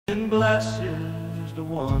And blessed is the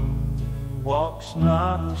one who walks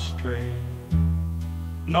not astray,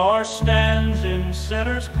 nor stands in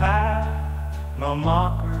sinners' path, nor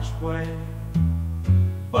mockers' way,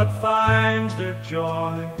 but finds their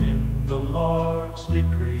joy in the Lord's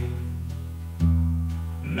decree.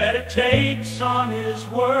 Meditates on His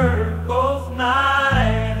word both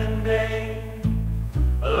night and day.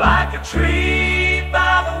 Like a tree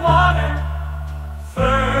by the water,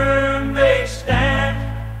 firm they stand,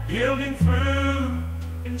 yielding fruit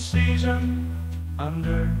in season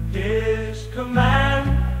under His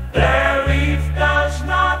command. Their leaf does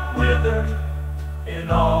not wither, in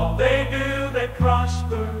all they do they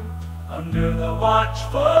prosper, under the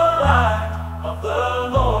watchful eye of the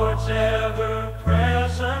Lord's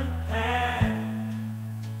ever-present hand.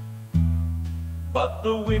 But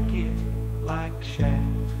the wicked, like chaff,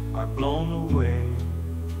 are blown away.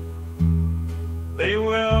 They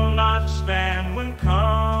will not stand when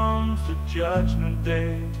comes the judgment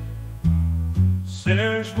day.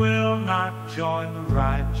 Sinners will not join the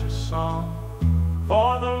righteous song,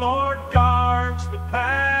 for the Lord guards the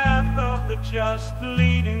path of the just,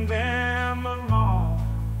 leading them along.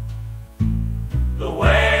 The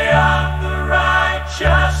way of the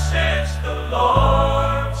righteous is the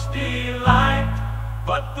Lord's delight,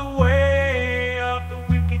 but the way of the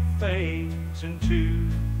wicked fades into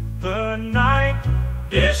the night.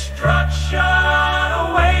 Destruction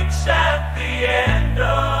awaits at the end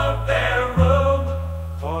of their road,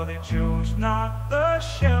 for they chose not the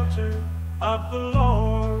shelter of the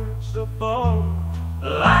Lord's abode.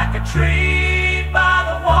 Like a tree by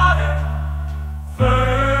the water,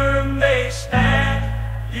 firm they stand,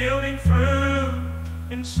 yielding fruit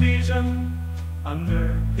in season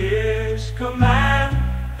under His command.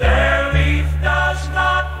 Their leaf does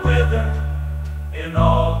not wither, in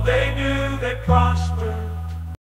all they do they prosper,